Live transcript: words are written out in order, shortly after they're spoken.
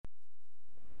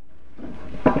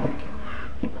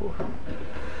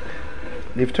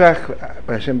לפתוח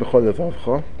בהשם בכל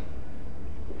לבבך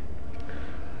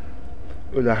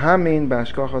ולהאמין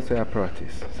בהשגחת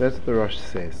הפרטיס. That's what the Rosh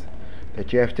says,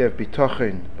 that you have to have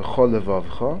bitochen b'chol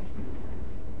levavcha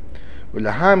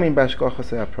ולהאמין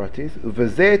בהשגחת הפרטיס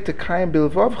ובזה תקיים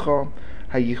בלבבך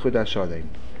hayichud hashalem.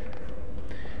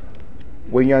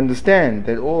 When you understand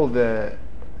that all the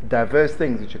diverse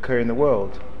things which occur in the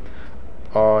world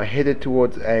are headed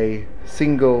towards a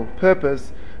single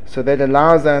purpose, so that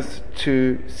allows us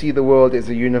to see the world as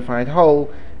a unified whole,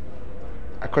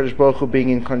 HaKadosh Baruch Hu being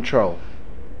in control.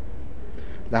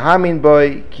 Lahamin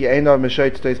boy ki einav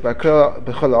meshoyt tois b'chol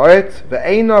haaretz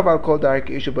ve'einav al kol darek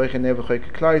ishu boich nevechoy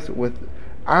keklois, with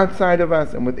outside of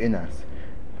us and within us.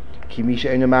 Ki mi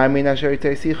she'einu ma'amin asher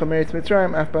yitzicha meretz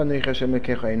Mitzrayim af ba'nuich Hashem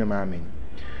lekecha einu ma'amin.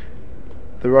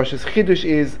 The Rosh's Chidush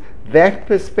is that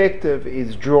perspective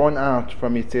is drawn out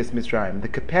from Yetzias Mitzrayim. The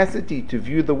capacity to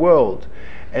view the world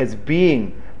as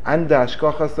being under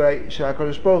Hashgachas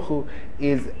HaKadosh Baruch Hu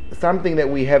is something that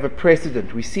we have a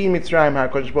precedent. We see in Mitzrayim how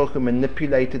HaKadosh Baruch Hu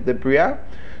manipulated the Bria,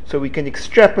 so we can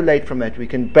extrapolate from that. We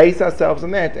can base ourselves on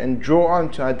that and draw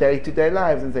on to our day-to-day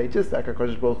lives and say, just like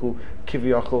HaKadosh Baruch Hu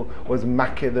Kiviyachol was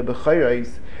Makeh the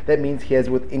B'chayros, that means he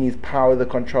has within his power the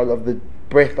control of the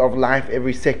breath of life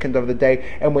every second of the day,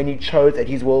 and when he chose at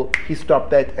his will, he stopped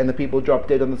that and the people dropped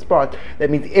dead on the spot. That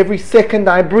means every second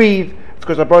I breathe, it's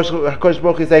because HaKadosh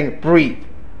Baruch Hu is saying, breathe.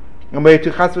 And where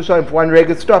to chas v'shalom, if one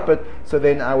regel stop it, so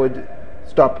then I would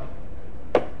stop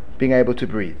being able to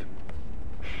breathe.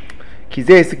 We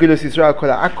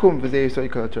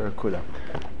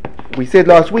said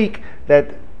last week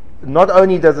that not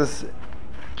only does this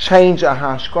change a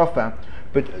hashkafa,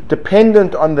 but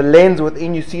dependent on the lens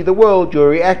within you see the world, your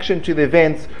reaction to the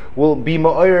events will be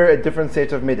ma'oyer a different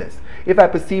set of midas. If I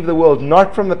perceive the world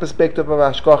not from the perspective of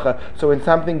hashkacha, so when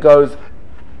something goes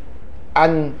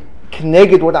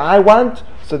unconnected what I want,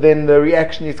 so then the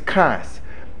reaction is kas.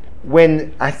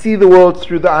 When I see the world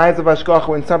through the eyes of hashkacha,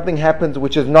 when something happens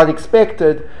which is not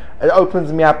expected, it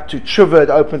opens me up to tshuva, it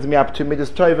opens me up to midas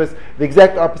tovas. The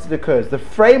exact opposite occurs. The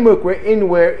framework within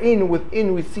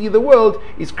we see the world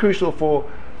is crucial for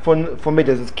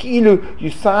midas. It's ki'ilu, you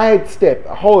sidestep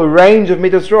a whole range of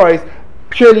midas rois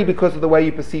purely because of the way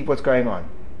you perceive what's going on.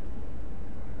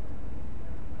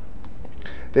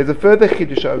 There's a further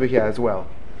chiddush over here as well,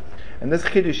 and this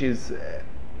chiddush is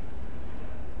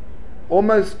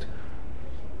almost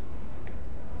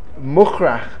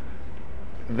mukhrach,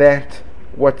 that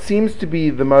what seems to be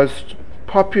the most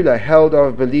popular held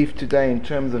of belief today in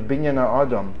terms of binyan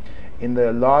ha'adam in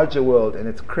the larger world, and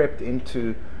it's crept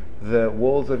into the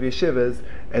walls of yeshivas,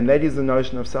 and that is the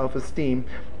notion of self-esteem,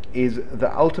 is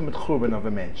the ultimate churban of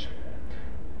a mensch.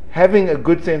 Having a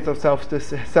good sense of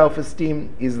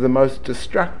self-esteem is the most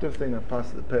destructive thing a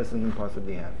person can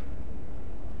possibly have.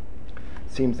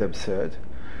 Seems absurd.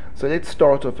 So let's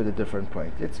start off at a different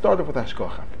point. Let's start off with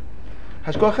hashgacha.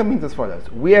 Hashgacha means as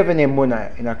follows. We have an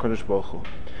emunah in HaKadosh Baruch Hu.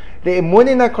 The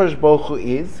emunah in HaKadosh Baruch Hu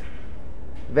is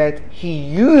that he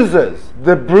uses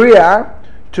the Bria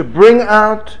to bring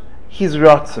out his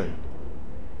Ratzon.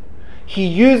 He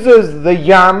uses the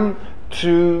Yam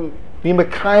to be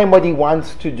Mekayim what he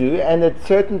wants to do, and at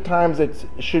certain times it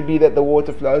should be that the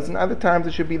water flows, and other times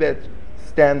it should be that it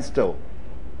stands still.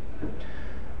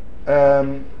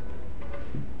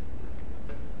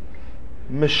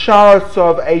 Mesharos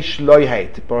eish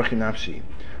loyheit, baruch nafshi.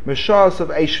 Mesharos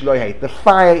eish loyheit. The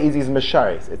fire is his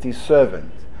mesharis, it's his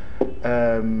servant.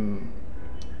 Avim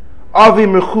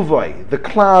rechuvoi. The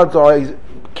clouds are his.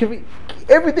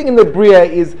 Everything in the bria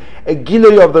is a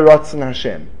gilui of the Ratzon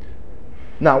Hashem.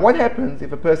 Now, what happens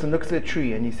if a person looks at a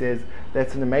tree and he says,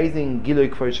 "That's an amazing gilui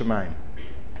k'vod shamayim"?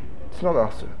 It's not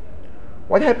asur.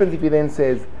 What happens if he then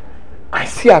says, "I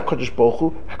see HaKadosh Baruch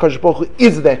Hu. HaKadosh Baruch Hu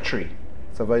is that tree"?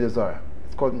 It's avodah zarah.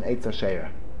 It's called an eitz hashera.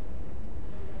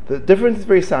 The difference is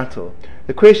very subtle.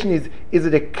 The question is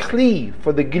it a kli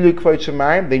for the gilui k'vod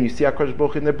shamayim? Then you see HaKadosh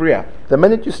Baruch Hu in the bria. The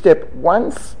minute you step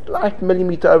one slight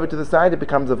millimeter over to the side, it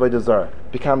becomes avodah zarah.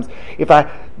 It becomes, if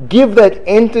I give that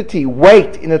entity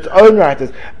weight in its own right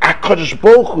as HaKadosh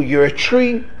Baruch Hu, you're a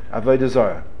tree, avodah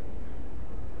zarah.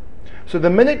 So the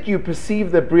minute you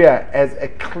perceive the bria as a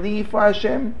kli for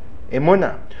Hashem,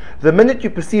 emunah. The minute you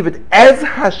perceive it as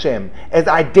Hashem, as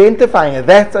identifying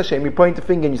that's Hashem, you point a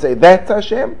finger and you say that's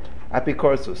Hashem,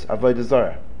 apikorsus, avodah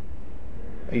zarah.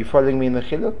 Are you following me in the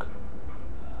chiluk?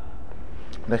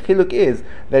 The chiluk is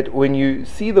that when you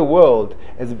see the world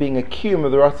as being a kiyum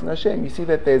of the Ratzon Hashem, you see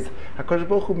that there's HaKadosh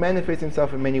Baruch Hu manifests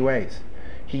himself in many ways.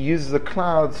 He uses the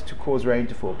clouds to cause rain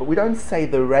to fall. But we don't say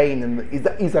the rain is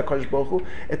HaKadosh Baruch Hu.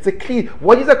 It's a kli.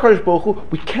 What is HaKadosh Baruch Hu?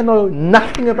 We can know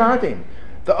nothing about him.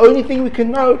 The only thing we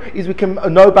can know is we can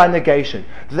know by negation.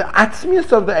 The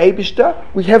atzmius of the Eibishter,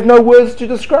 we have no words to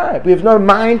describe. We have no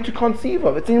mind to conceive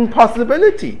of. It's an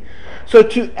impossibility. So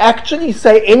to actually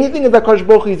say anything of the HaKadosh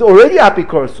Baruch Hu is already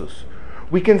apikorsus.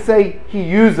 We can say he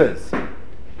uses,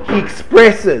 he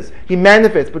expresses, he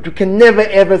manifests, but we can never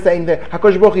ever say that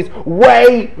HaKadosh Baruch Hu is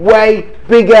way, way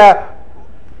bigger,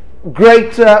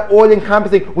 greater,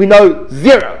 all-encompassing. We know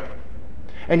zero.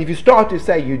 And if you start to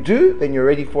say you do, then you're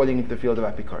already falling into the field of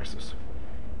apikorsus.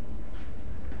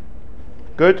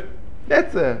 Good?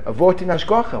 That's a vort in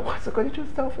hashgacha. What's it got to do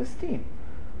with self-esteem?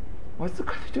 What's it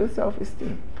got to do with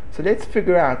self-esteem? So let's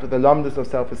figure out what the lomdus of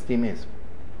self-esteem is.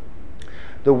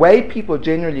 The way people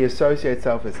generally associate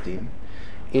self-esteem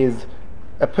is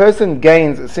a person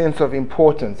gains a sense of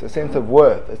importance, a sense of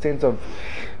worth, a sense of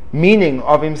meaning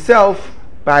of himself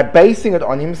by basing it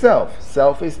on himself,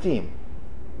 self-esteem.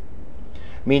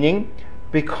 Meaning,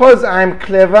 because I'm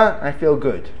clever, I feel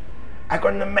good. I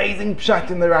got an amazing pshat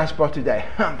in the Rashba today.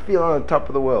 I'm feeling on the top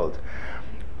of the world.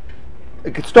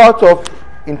 It starts off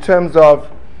in terms of,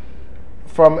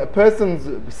 from a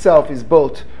person's self is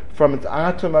built from its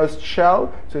outermost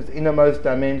shell to its innermost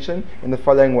dimension in the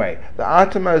following way. The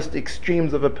outermost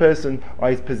extremes of a person are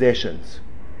his possessions.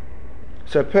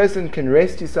 So a person can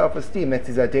rest his self-esteem, that's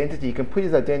his identity. He can put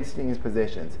his identity in his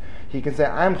possessions. He can say,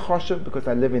 I'm choshev because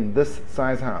I live in this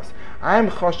size house. I'm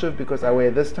choshev because I wear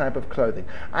this type of clothing.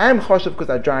 I'm choshev because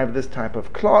I drive this type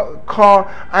of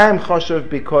car. I'm choshev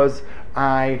because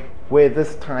I wear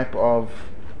this type of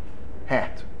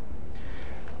hat.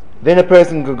 Then a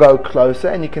person could go closer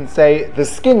and you can say, the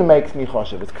skin makes me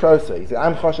choshev. It's closer. You say,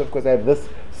 I'm choshev because I have this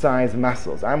size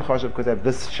muscles. I'm choshev because I have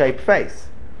this shaped face.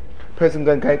 Person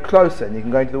can go closer and you can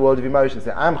go into the world of emotions.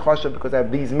 Say, I'm choshev because I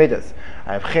have these midas.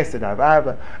 I have chesed, I have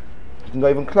ava. You can go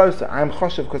even closer. I'm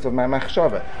choshev because of my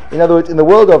machshava. In other words, in the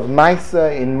world of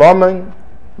maisa, in momon,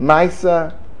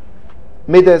 maisa,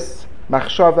 midas,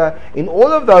 machshava, in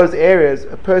all of those areas,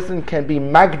 a person can be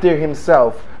magdir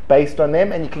himself based on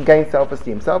them, and you can gain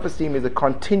self-esteem. Self-esteem is a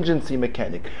contingency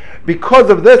mechanic. Because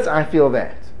of this, I feel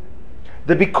that.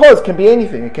 The because can be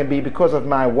anything. It can be because of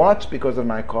my watch, because of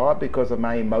my car, because of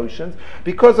my emotions,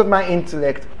 because of my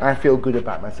intellect, I feel good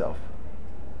about myself.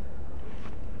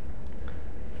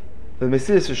 The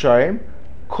Mesilas Yesharim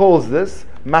calls this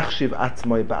machshiv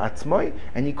atzmoi ba'atzmoi,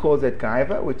 and he calls it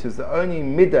gaiva, which is the only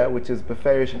midah which is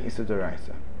beferish in Issur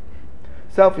D'Oraisa.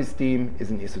 Self-esteem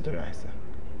is an Issur D'Oraisa.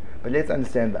 But let's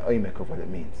understand the oimek of what it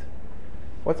means.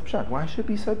 What's pshat? Why should it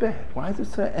be so bad? Why is it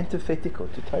so antithetical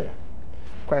to Torah?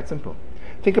 Quite simple.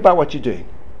 Think about what you're doing.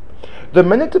 The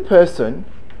minute a person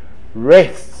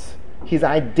rests his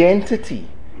identity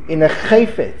in a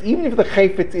chayfetz, even if the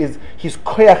chayfetz is his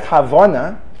koyach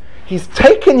havana, he's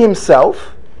taken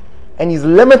himself and he's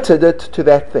limited it to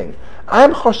that thing.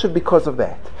 I'm choshev because of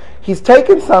that. He's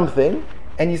taken something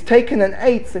and he's taken an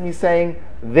eitz and he's saying,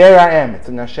 there I am. It's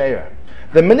a nasheira.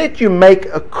 The minute you make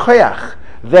a koyach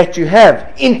that you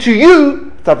have into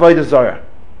you, it's avodah zorah.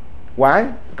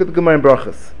 Why? Look at the Gemara in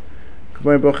Brachos.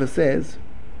 Gemara in Brachos says,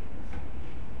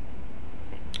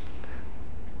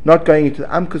 not going into the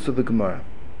amkus of the Gemara.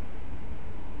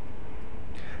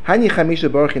 Hani chamisha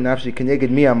baruch nafshi keneged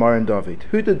mi amaran David.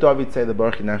 Who did David say the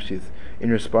baruch nafshi is in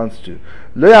response to?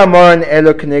 Lo amaran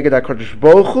elo keneged HaKadosh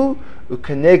Baruch Hu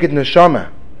ukeneged neshama.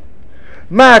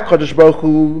 Ma HaKadosh Baruch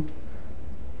Hu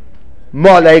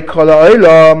malei kol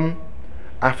ha'olam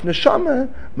af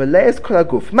neshama maleis kol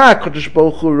haguf. Ma HaKadosh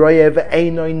Baruch Hu royeh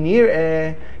ve'eino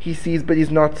nireh. He sees but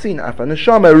he's not seen. Af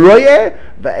neshama royeh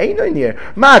ve'eino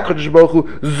nireh. Ma HaKadosh Baruch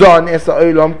Hu zon es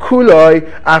ha'olam kuloi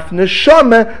af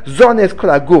neshama zon es kol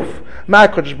haguf. Ma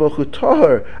HaKadosh Baruch Hu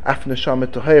tohor af neshama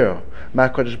tohero. Ma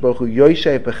HaKadosh Baruch Hu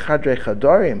yoshev b'chadrei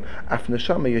chadarim af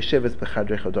neshama yosheves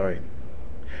b'chadrei chadarim.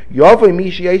 Yavoy mi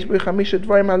sheyesh bo chamisha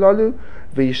dvarim halalu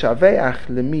v'yishaveach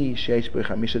lemi sheyesh bo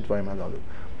chamisha dvarim halalu.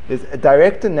 There's a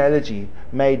direct analogy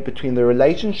made between the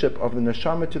relationship of the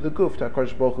neshama to the guf, to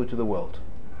HaKadosh Baruch Hu to the world.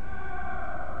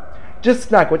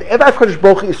 Just like whatever HaKadosh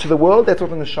Baruch Hu is to the world, that's what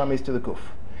the neshama is to the guf.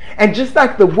 And just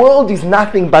like the world is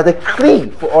nothing but a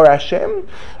kli for Or Hashem,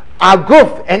 our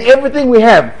guf and everything we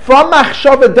have from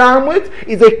machshava downwards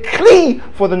is a kli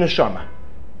for the neshama.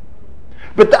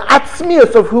 But the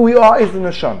atzmius of who we are is the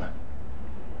neshama.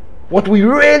 What we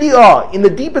really are, in the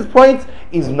deepest points,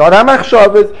 is not our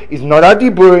machshavas, is not our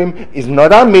diburim, is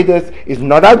not our midas, is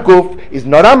not our guf, is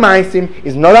not our maisim,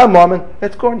 is not our moment.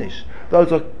 That's Cornish.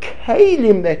 Those are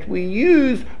kalim that we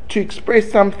use to express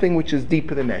something which is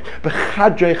deeper than that.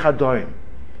 B'chadrei chadarim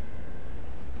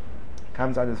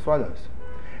comes out as follows.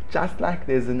 Just like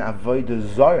there's an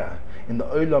avodah zorah in the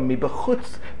olam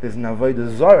mibachutz, there's an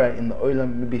avodah zorah in the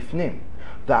olam mibifnim.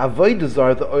 The avodah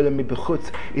zarah, the olam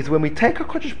mibechutz, is when we take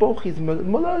HaKadosh Baruch Hu,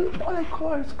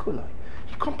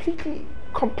 he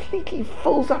completely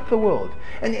fills up the world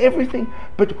and everything.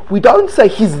 But we don't say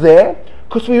he's there,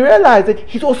 because we realize that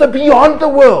he's also beyond the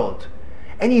world.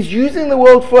 And he's using the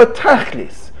world for a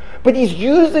tachlis. But he's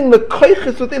using the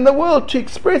koiches within the world to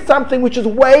express something which is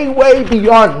way, way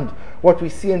beyond what we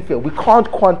see and feel. We can't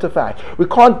quantify it. We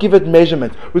can't give it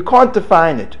measurement. We can't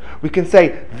define it. We can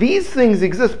say these things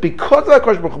exist because of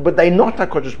HaKadosh Baruch Hu, but they're not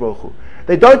HaKadosh Baruch Hu.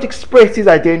 They don't express his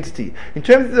identity. In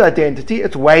terms of his identity,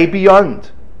 it's way beyond.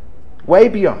 Way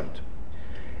beyond.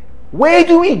 Where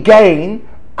do we gain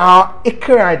our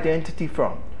Ikar identity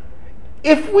from?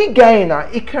 If we gain our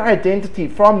Ikar identity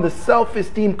from the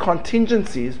self-esteem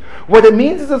contingencies, what it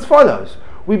means is as follows.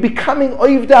 We're becoming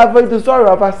Oivda Avodah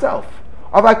Zarah of ourselves,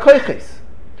 of our koiches.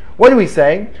 What are we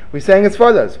saying? We're saying as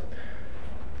follows.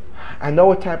 I know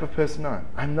what type of person I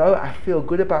am. I feel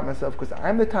good about myself because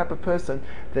I'm the type of person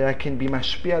that I can be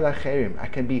mashpia l'acherim. I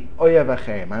can be oyev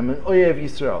acherim. I'm an oyev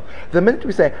Yisrael. The minute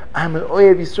we say I'm an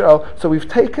oyev Yisrael, so we've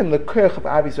taken the koich of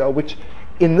Av Yisrael, which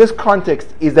in this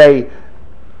context is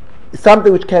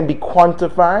something which can be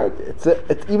quantified.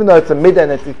 It's even though it's a midah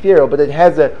and it's ethereal, but it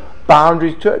has a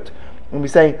boundary to it. And we're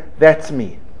saying that's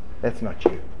me. That's not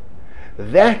you.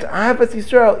 That Ahavas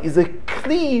Yisrael is a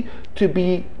kli to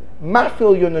be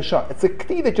mafil your neshama. It's a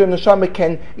kli that your neshama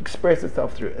can express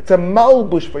itself through. It's a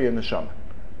malbush for your neshama,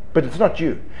 but it's not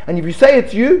you. And if you say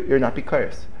it's you, you're not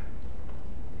bikoros.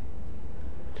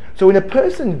 So when a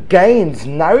person gains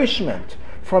nourishment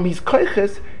from his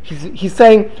koiches, he's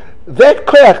saying that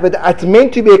koich that it's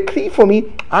meant to be a kli for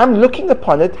me, I'm looking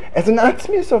upon it as an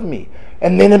atzmius of me,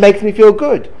 and then it makes me feel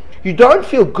good. You don't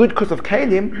feel good because of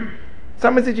kalim.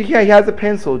 Someone said, he has a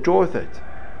pencil, draw with it.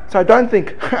 So I don't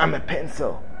think, I'm a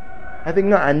pencil. I think,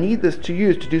 no, I need this to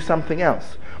use to do something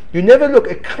else. You never look,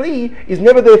 a kli is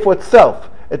never there for itself.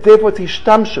 It's there for its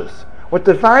hishtamshus. What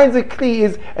defines a kli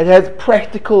is it has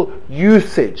practical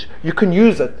usage. You can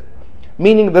use it.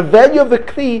 Meaning the value of the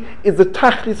kli is the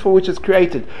tachlis for which it's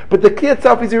created. But the kli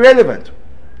itself is irrelevant.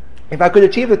 If I could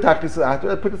achieve the tachlis,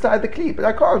 I'd put aside the kli, but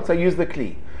I can't, so I use the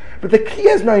kli. But the kli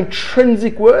has no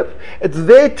intrinsic worth. It's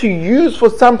there to use for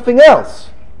something else.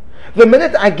 The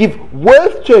minute I give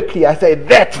worth to a kli, I say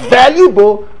that's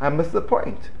valuable, I miss the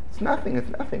point. It's nothing,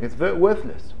 it's very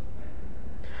worthless.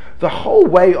 The whole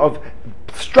way of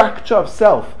structure of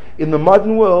self in the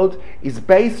modern world is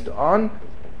based on,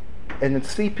 and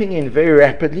it's seeping in very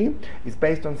rapidly, is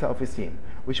based on self-esteem.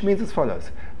 Which means as follows,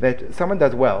 that someone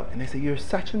does well, and they say, you're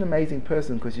such an amazing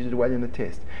person because you did well in the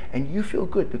test. And you feel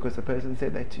good because the person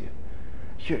said that to you.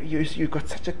 You've got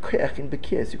such a koach in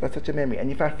Bekias, you've got such a memory. And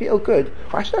if I feel good,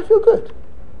 why should I feel good?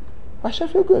 Why should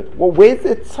I feel good? Well, where's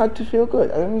it sad to feel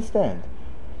good? I don't understand.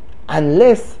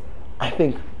 Unless I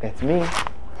think, that's me,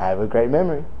 I have a great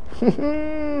memory.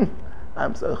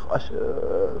 I'm so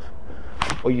chashuv.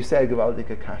 Or you say a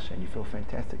gewaldige kasha and you feel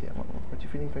fantastic. What are you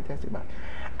feeling fantastic about?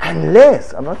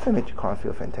 Unless, I'm not saying that you can't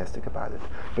feel fantastic about it,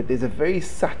 but there's a very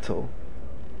subtle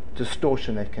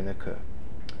distortion that can occur.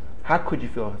 How could you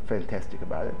feel fantastic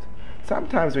about it?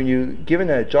 Sometimes when you're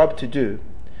given a job to do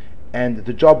and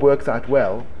the job works out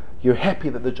well, you're happy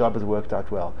that the job has worked out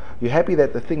well. You're happy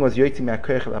that the thing was yotzi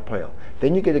me'akoich l'poel.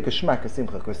 Then you get a geschmack of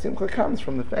simcha, because simcha comes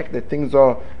from the fact that things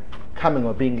are coming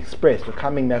or being expressed or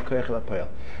coming me'akoich l'poel.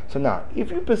 So now, if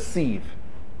you perceive,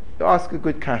 you ask a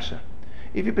good kasha,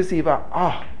 if you perceive,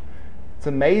 it's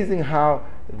amazing how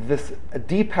this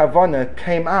deep Havana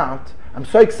came out, I'm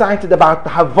so excited about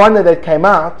the Havana that came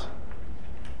out,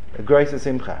 a grace of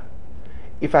simcha.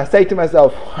 If I say to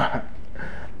myself,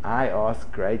 I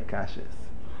ask great kashas,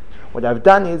 what I've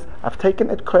done is, I've taken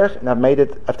that koich and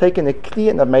I've taken a kli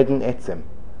and I've made an etzem.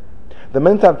 The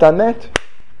minute I've done that,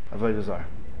 avodah zarah.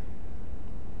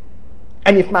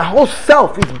 And if my whole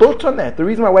self is built on that, the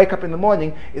reason I wake up in the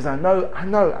morning is I know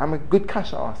I'm a good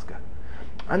kasha asker.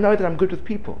 I know that I'm good with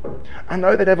people. I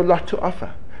know that I have a lot to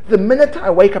offer. The minute I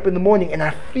wake up in the morning and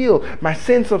I feel my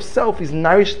sense of self is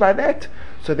nourished by that,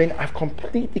 so then I've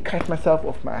completely cut myself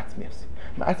off my atzmius.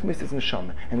 My atzmius is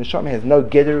neshama, and neshama has no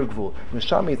geder ugvul.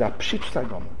 Neshama is a pshitus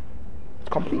agama. It's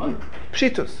completely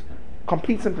pshitus.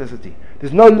 Complete simplicity.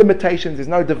 There's no limitations, there's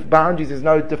no boundaries, there's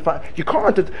no you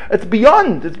can't, it's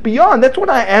beyond. That's what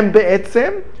I am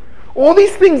be'etzem. All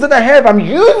these things that I have, I'm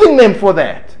using them for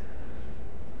that.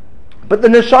 But the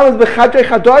neshama is b'chadrei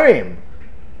chadorim.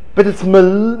 But it's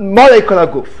malei kol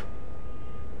haguf.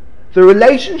 The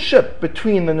relationship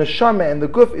between the neshama and the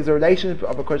guf is a relationship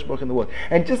of HaKadosh Baruch Hu in the world.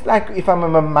 And just like if I'm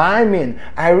a maimin,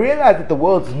 I realize that the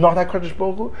world is not HaKadosh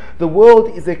Baruch Hu. The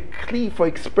world is a kli for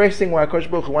expressing what HaKadosh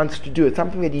Baruch Hu wants to do. It's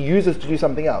something that He uses to do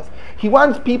something else. He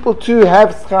wants people to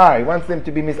have schar. He wants them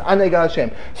to be mis'aneg al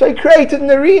Hashem. So He created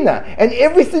an arena. And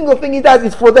every single thing He does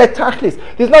is for that tachlis.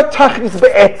 There's no tachlis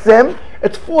be'etzem.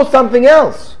 It's for something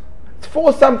else. It's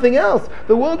for something else.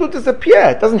 The world will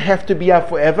disappear. It doesn't have to be here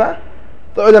forever.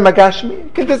 The Olam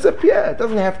HaGashmi can disappear. It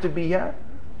doesn't have to be here.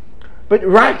 But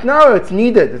right now it's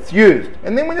needed, it's used.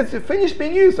 And then when it's finished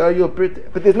being used,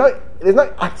 but there's no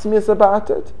atzmius about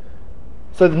it.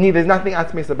 So there's nothing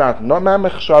atzmius about it. Not my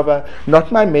mechshava,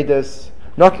 not my midas,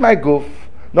 not my guf,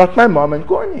 not my mom and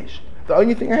gornish. The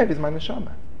only thing I have is my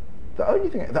neshama. The only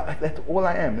thing, that's all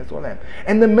I am, that's all I am.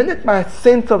 And the minute my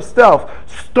sense of self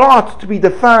starts to be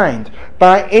defined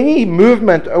by any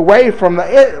movement away from the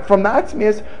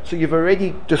atzmius, so you've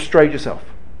already destroyed yourself.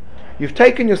 You've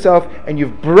taken yourself and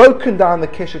you've broken down the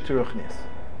kesher to ruchnis.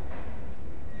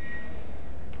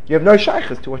 You have no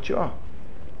shaykhs to what you are.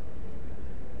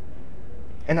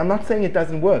 And I'm not saying it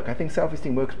doesn't work. I think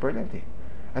self-esteem works brilliantly.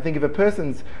 I think if a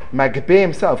person's magbeh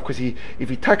himself, because if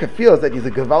he taka feels that he's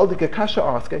a gewaldige kasha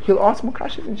asker, he'll ask more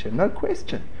kashas in Shem, no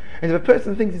question. And if a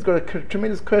person thinks he's got a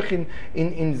tremendous koch in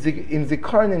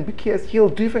zikaron and bikiyas, he'll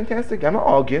do fantastic. I'm not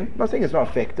arguing. I'm not saying it's not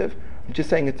effective. I'm just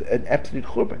saying it's an absolute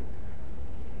churban.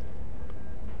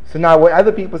 So now what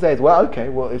other people say is, well, okay,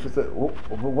 well, if it's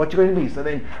what you're going to be, so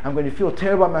then I'm going to feel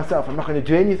terrible about myself. I'm not going to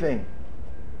do anything.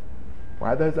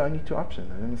 Why are those the only two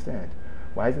options? I don't understand.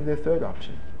 Why isn't there a third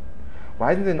option?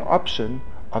 Why isn't there an option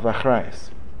of achrayus?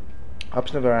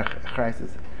 Option of achrayus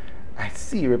is, I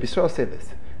see, Rabbi Yisrael said this.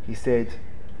 He said,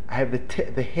 I have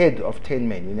the head of 10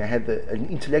 men. I have an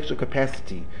intellectual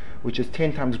capacity which is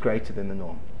 10 times greater than the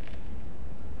norm.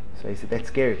 So he said, that's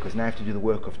scary because now I have to do the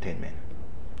work of 10 men.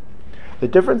 The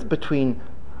difference between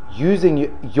using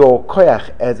your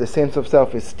koyach as a sense of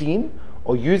self-esteem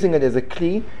or using it as a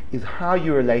kli is how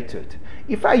you relate to it.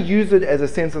 If I use it as a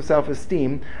sense of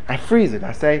self-esteem, I freeze it.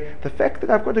 I say, the fact that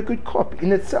I've got a good cup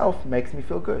in itself makes me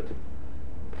feel good.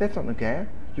 But that's not okay.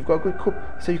 You've got a good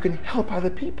cup so you can help other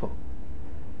people.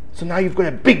 So now you've got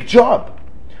a big job.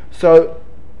 So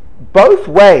both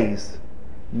ways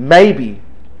maybe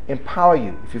empower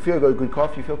you. If you feel you've got a good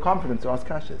cup, you feel confident to ask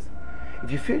kashas. If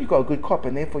you feel you've got a good cup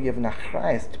and therefore you have an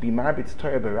achrayus to be marbit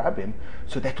Torah berabim,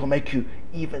 so that will make you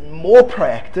even more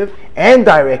proactive and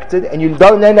directed, and you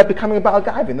don't end up becoming a Baal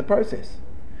Gaiva in the process.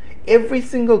 Every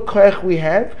single koach we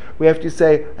have to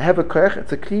say, I have a koach,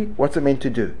 it's a kli, what's it meant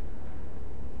to do?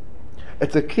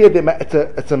 It's a kli,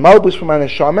 it's a malbush from an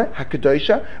neshama,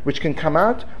 hakadosha, which can come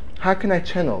out. How can I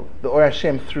channel the Or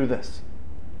Hashem through this?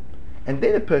 And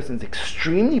then a person's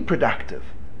extremely productive,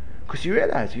 because you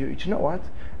realize, you know what?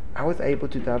 I was able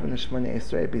to daven Shemona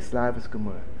Esrei b'Slavus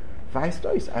Gemurah.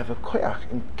 Vaistois, I have a koyach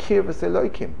in kirvus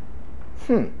Elokim.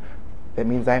 That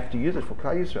means I have to use it for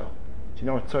Klal Yisrael. Do you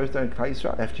know what Tzorah in Klal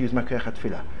Yisrael? I have to use my koyach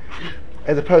tefillah.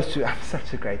 As opposed to, I'm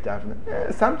such a great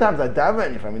davener. Sometimes I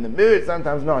daven if I'm in the mood,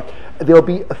 sometimes not. There will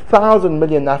be 1,000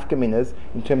 million nafkaminas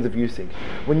in terms of usage.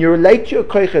 When you relate to your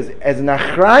koyach as an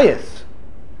achrayus,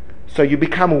 so you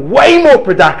become way more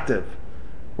productive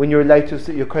when you relate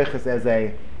to your koyach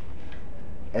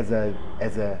as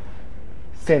a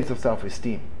sense of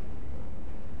self-esteem.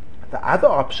 The other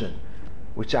option,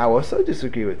 which I also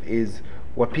disagree with, is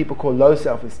what people call low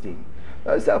self-esteem.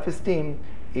 Low self-esteem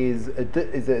is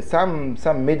some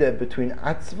midah between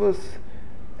atzvus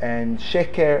and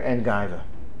sheker and gaiva.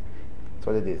 That's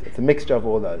what it is. It's a mixture of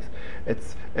all those.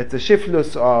 It's a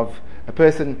shiflus of a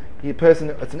person. It's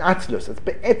an atzlus.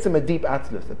 It's a deep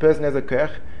atzlus. A person has a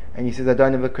koch and he says, I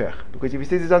don't have a koch. Because if he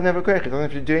says he doesn't have a koch, he doesn't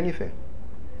have to do anything.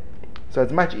 So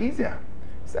it's much easier.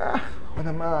 So, what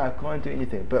am I can't do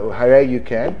anything. But hooray, you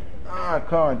can. I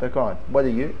can't. What are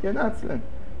you? You're an atzlan.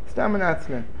 Stam an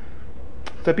atzlan.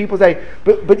 So people say,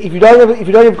 but if you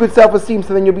don't have good self-esteem,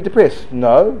 so then you'll be depressed.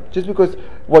 No, just because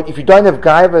if you don't have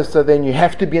gaiva, so then you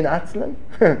have to be an atzlan?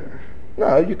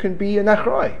 No, you can be an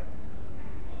achroi.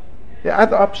 There are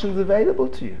other options available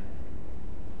to you.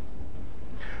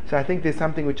 So I think there's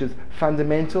something which is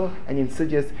fundamental and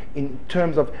insidious in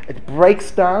terms of it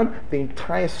breaks down the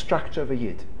entire structure of a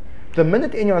yid. The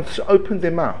minute anyone opens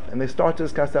their mouth and they start to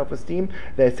discuss self-esteem,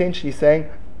 they're essentially saying,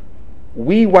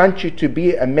 we want you to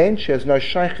be a mensch who has no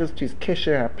shaykhs to his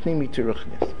kesher hapnimi to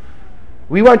ruchnis.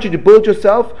 We want you to build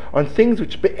yourself on things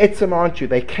which be'etzem aren't you.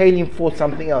 They kalim for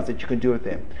something else that you can do with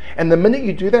them. And the minute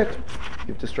you do that,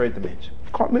 you've destroyed the mensch.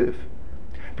 Can't move.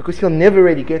 Because he'll never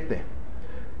really get there.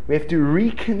 We have to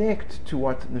reconnect to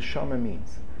what neshama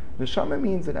means. Neshama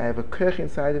means that I have a koch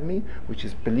inside of me, which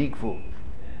is beligvul.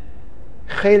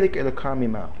 Chelik elokam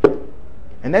mimah.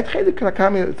 And that chelik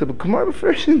elokam, it's a Gemara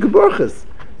refers in Geborchas.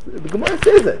 The Gemara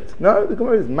says it. No, the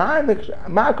Gemara says, Ma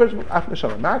HaKadosh Baruch af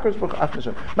neshama, Ma HaKadosh Baruch af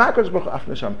neshama, Ma HaKadosh Baruch af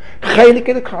neshama. Chelik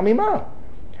elokam mimah.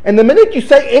 And the minute you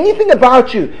say anything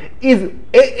about you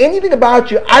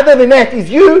other than that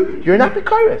is you're not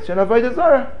B'Kores, you're not Avodah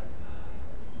Zarah.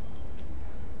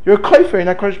 You're a kofer in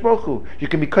HaKadosh Baruch Hu. You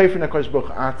can be kofer in HaKadosh Baruch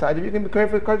Hu outside of you, you can be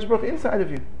kofer in HaKadosh Baruch Hu inside of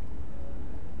you.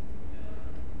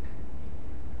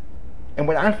 And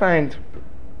what I find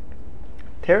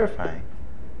terrifying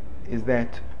is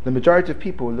that the majority of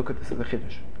people look at this as a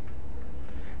chiddush.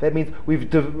 That means we've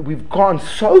gone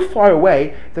so far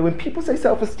away that when people say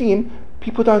self-esteem,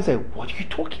 people don't say, what are you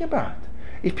talking about?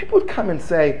 If people would come and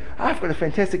say, I've got a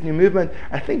fantastic new movement,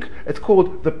 I think it's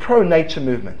called the pro-nature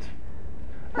movement.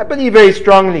 I believe very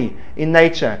strongly in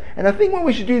nature. And I think what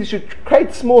we should do is we should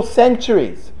create small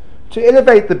sanctuaries to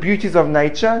elevate the beauties of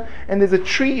nature. And there's a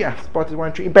tree, I've spotted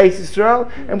one tree in Beis Yisrael,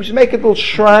 and we should make a little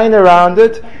shrine around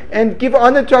it and give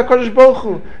honor to HaKadosh Baruch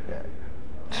Hu.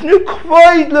 T'nu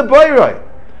kvoid le'boiroi.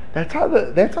 That's how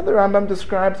the Rambam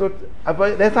describes what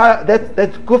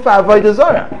that's Gufa Avodah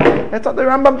Zarah. That's how the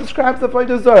Rambam describes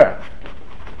Avodah Zarah.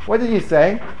 What did he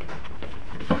say?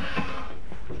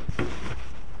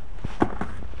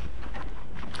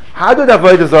 How did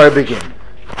Avodah Zarah begin?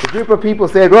 A group of people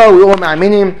said, "Well, we all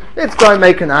ma'aminim, let's go and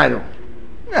make an idol."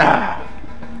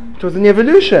 It was an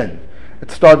evolution. It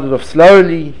started off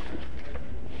slowly,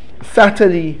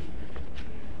 subtly,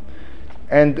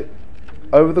 and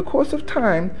over the course of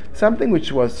time, something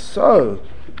which was so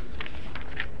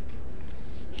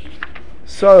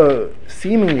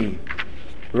seemingly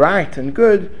right and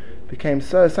good became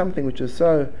something which was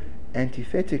so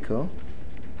antithetical.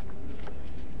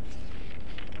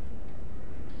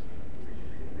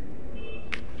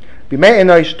 People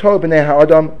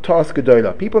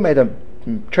made a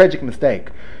tragic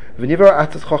mistake.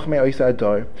 Enosh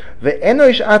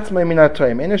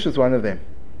is one of them.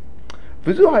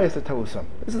 This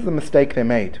is the mistake they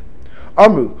made.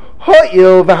 Amru,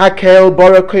 Ha'il v'hakel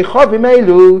bara koichavim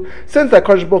elu. Since that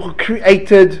HaKadosh Baruch Hu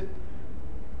created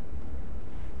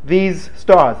these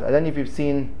stars. I don't know if you've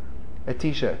seen a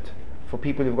t-shirt for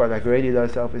people who've got like really low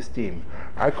self-esteem.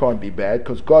 I can't be bad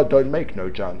because God don't make no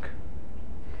junk.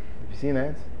 Have you seen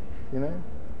that? You know?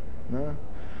 No?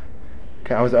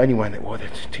 Okay, I was the only one that wore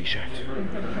that t-shirt.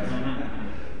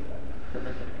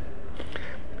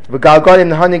 V'galgalim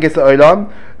nehaniges ha'olam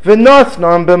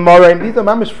v'nosnom b'morim. These are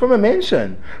mamish from a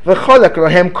mention. V'cholek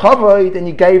lohem kavod, and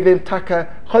you gave them taka.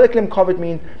 Cholek lohem kavod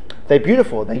means they're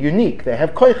beautiful, they're unique, they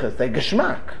have koiches, they're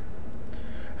geshmak.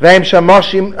 V'hem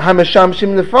shamashim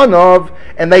hameshamshim lefanov,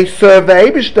 and they serve the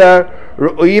Eibishter.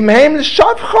 Ru'uyim heim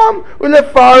l'shavcham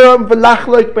u'lefaram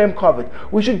v'lachloik b'hem kavod.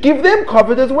 We should give them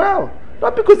kavod as well.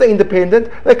 Not because they're independent,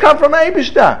 they come from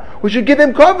Eibishter. We should give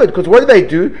them kavod, because what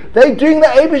do? They're doing the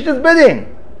Eibishter's bidding.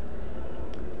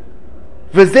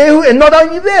 V'zehu, and not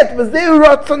only that, v'zehu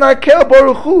ratzon HaKel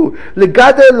Baruch Hu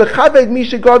legadel lechaved mi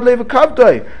shegadlei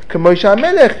v'kavdoi k'mo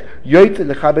she'hamelech yoytze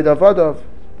lechabed avadav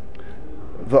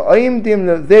v'oyim dim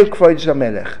lezehu kvoid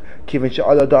she'hamelech kiven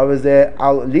she'al adav zeh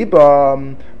al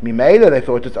libam mimela. They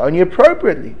thought it's only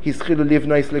appropriately hischilu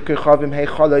livnois lekechavim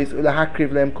heichalois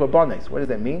ulehakriv lehem korbanos. What does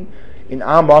that mean? In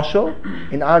our mashal,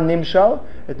 in our nimshal,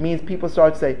 it means people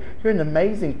start to say, you're an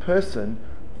amazing person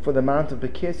for the amount of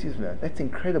bekirs you've learned. That's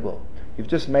incredible. You've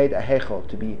just made a hechel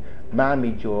to be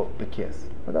ma'amid your bekirs.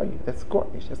 What are you? That's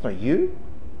Scottish. That's not you.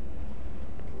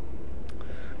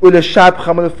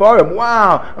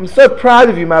 Wow, I'm so proud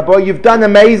of you, my boy. You've done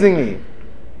amazingly.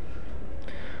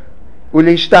 And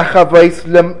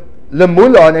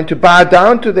to bow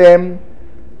down to them,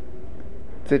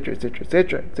 etc., etc.,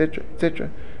 etc., etc., etc.,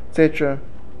 etc.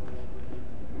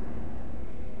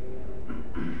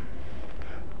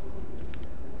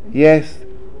 Yes.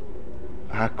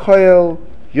 HaKoel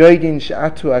yoidin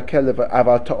she'atu HaKelev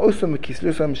aval ta'osam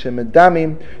v'kislusam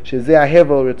she'medamim she'zeh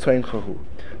ha'hevel retzoin chahu.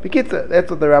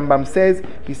 That's what the Rambam says.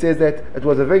 He says that it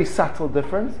was a very subtle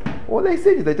difference. All they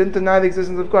said is they didn't deny the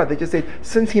existence of God. They just said,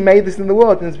 since He made this in the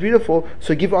world and it's beautiful,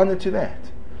 so give honor to that.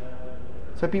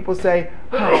 So people say,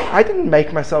 I didn't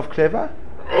make myself clever.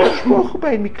 Kosh Baruch Hu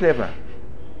made me clever.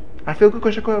 I feel good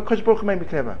because Kosh Baruch Hu made me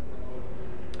clever.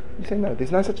 You say, no,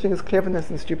 there's no such thing as cleverness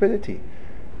and stupidity.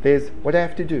 There's what I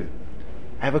have to do.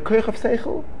 I have a koich of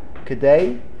seichel,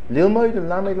 kedei lilmoid and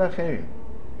lamed lacherim.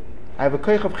 I have a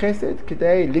koich of chesed,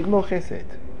 kedei ligmol chesed.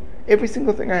 Every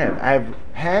single thing I have. I have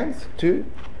hands too.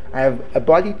 I have a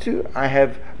body too. I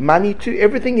have money too.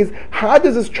 Everything is, how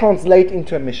does this translate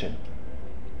into a mission?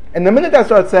 And the minute I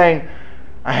start saying,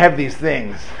 I have these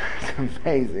things. It's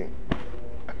amazing.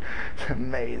 It's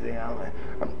amazing.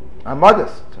 I'm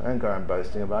modest. I don't go around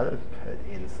boasting about it. But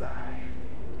inside,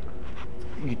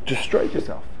 you destroyed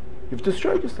yourself. You've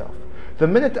destroyed yourself. The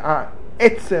minute our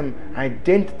etzem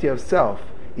identity of self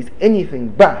is anything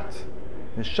but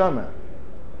neshama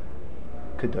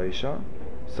kedosha,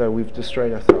 so we've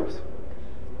destroyed ourselves.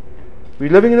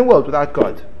 We're living in a world without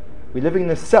God. We're living in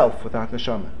a self without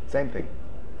neshama. Same thing.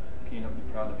 Can you not be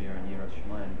proud of your own Yiras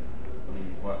Shamayim when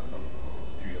you work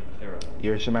through your Bechira?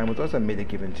 Yiras Shamayim was also a midah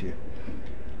given to you.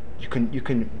 You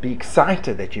can be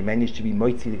excited that you managed to be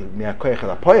moitzi mi'akoyach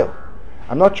el hapoel.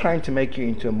 I'm not trying to make you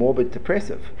into a morbid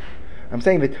depressive. I'm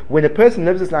saying that when a person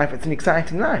lives his life, it's an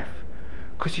exciting life.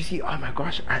 Because you see, oh my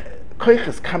gosh, koich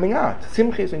is coming out.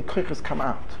 Simcha is when koiches come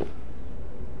out.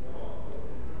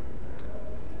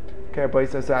 Okay,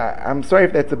 boys, so I'm sorry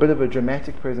if that's a bit of a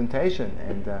dramatic presentation,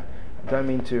 and I don't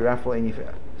mean to ruffle any.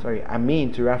 I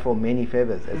mean to ruffle many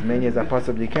feathers, as many as I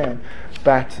possibly can.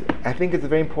 But I think it's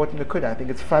very important to Kuda. I think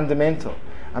it's fundamental.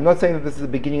 I'm not saying that this is the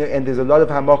beginning, and there's a lot of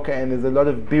hamoka and there's a lot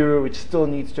of biru which still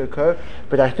needs to occur.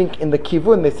 But I think in the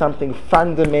kivun there's something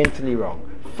fundamentally wrong.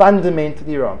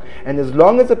 Fundamentally wrong. And as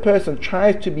long as a person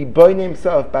tries to be born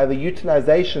himself by the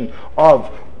utilization of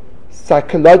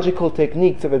psychological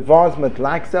techniques of advancement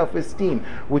like self-esteem,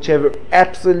 which have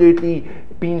absolutely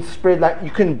been spread, like you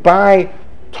can buy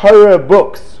Torah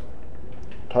books,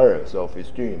 Torah,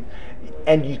 self-esteem,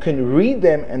 and you can read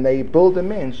them and they build a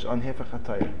mensch on Hefech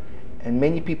HaTorah. And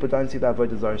many people don't see the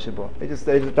Avodah Zarah Sheba. They just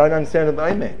don't understand the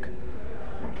Omek.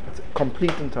 It's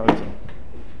complete and total.